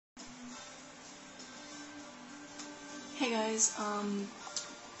guys,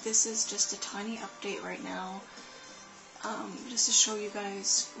 this is just a tiny update right now, just to show you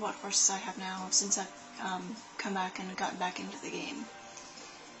guys what horses I have now since I've come back and gotten back into the game.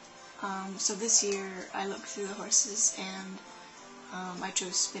 So this year I looked through the horses and I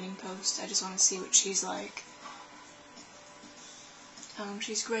chose Spinning Post. I just want to see what she's like.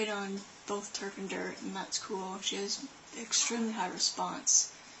 She's great on both turf and dirt, and that's cool. She has extremely high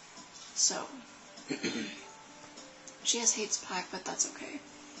response. So, she has hates pack, but that's okay.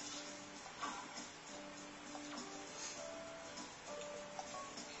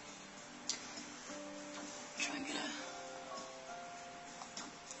 Try and get a...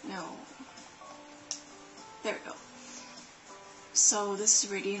 No. There we go. So, this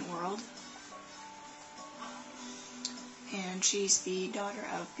is Radiant World. And she's the daughter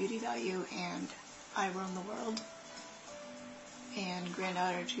of Beauty Value and I Roam the World, and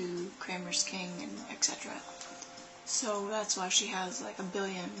granddaughter to Kramer's King, and etc. So that's why she has like a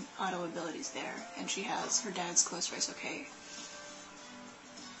billion auto abilities there, and she has her dad's close race okay.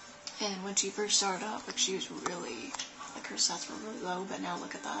 And when she first started off, like, she was really, like, her stats were really low, but now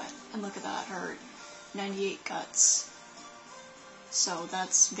look at that. And look at that, her 98 guts. So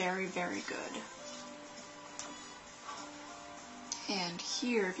that's very, very good. And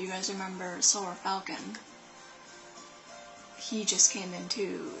here, if you guys remember Solar Falcon, he just came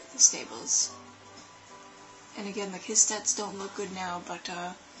into the stables. And again, like, his stats don't look good now, but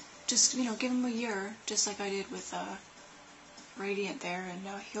just, you know, give him a year, just like I did with Radiant there, and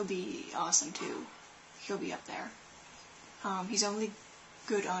he'll be awesome too. He'll be up there. He's only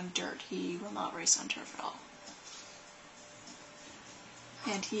good on dirt. He will not race on turf at all.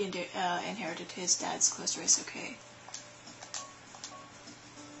 And he inherited his dad's close race okay.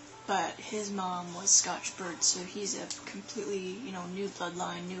 But his mom was Scotch Bird, so he's a completely, you know, new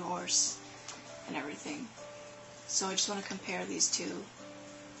bloodline, new horse, and everything. So I just want to compare these two,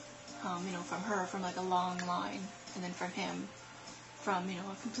 you know, from her, from like a long line, and then from him, from, you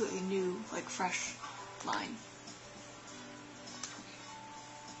know, a completely new, like, fresh line.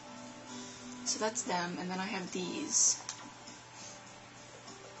 So that's them, and then I have these.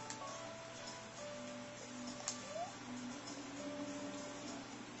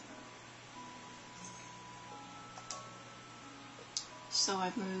 So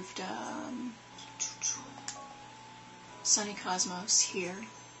I've moved Sunny Cosmos here,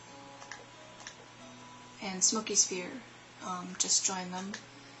 and Smoky Sphere just joined them.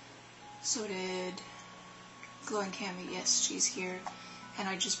 So did Glowing Cami, yes, she's here, and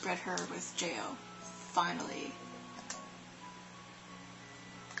I just bred her with Jo, finally.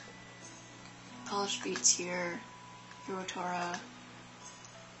 Polished Beats here, Hirotora.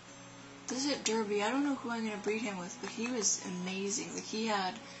 This is Derby. I don't know who I'm going to breed him with, but he was amazing. Like, he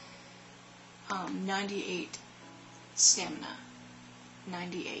had 98 stamina.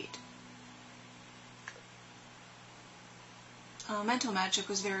 98. Mental Magic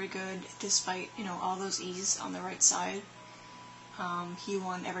was very good, despite, you know, all those E's on the right side. He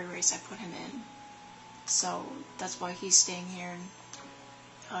won every race I put him in. So that's why he's staying here,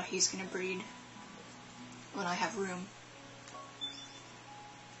 and he's going to breed when I have room.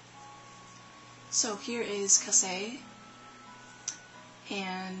 So here is Kasei,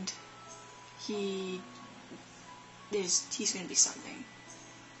 and he's going to be something.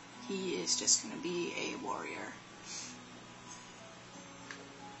 He is just going to be a warrior.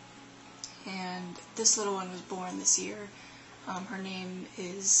 And this little one was born this year. Her name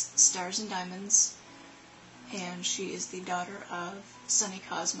is Stars and Diamonds, and she is the daughter of Sunny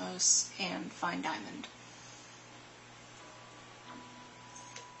Cosmos and Fine Diamond.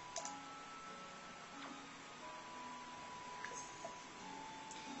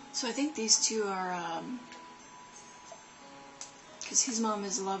 So I think these two are, because his mom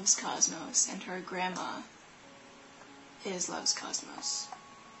is Loves Cosmos, and her grandma is Loves Cosmos.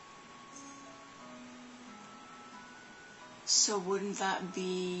 So wouldn't that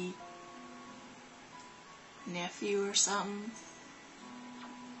be nephew or something?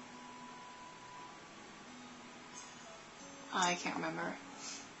 I can't remember.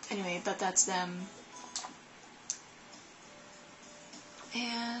 Anyway, but that's them.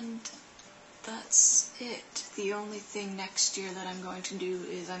 And that's it. The only thing next year that I'm going to do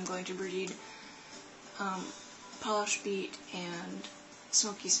is I'm going to breed Polish Beat and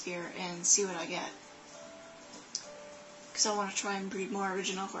Smoky Sphere and see what I get. Because I want to try and breed more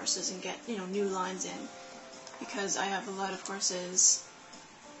original horses and get, you know, new lines in. Because I have a lot of horses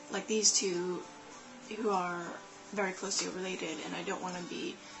like these two who are very closely related, and I don't want to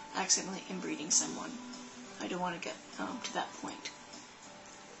be accidentally inbreeding someone. I don't want to get to that point.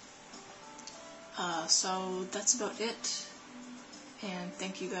 So that's about it, and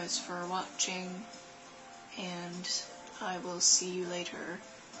thank you guys for watching, and I will see you later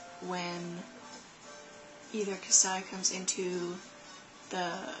when either Kasai comes into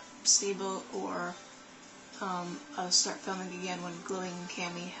the stable, or I'll start filming again when Glowing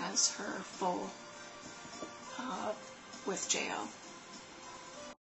Cammy has her full with JL.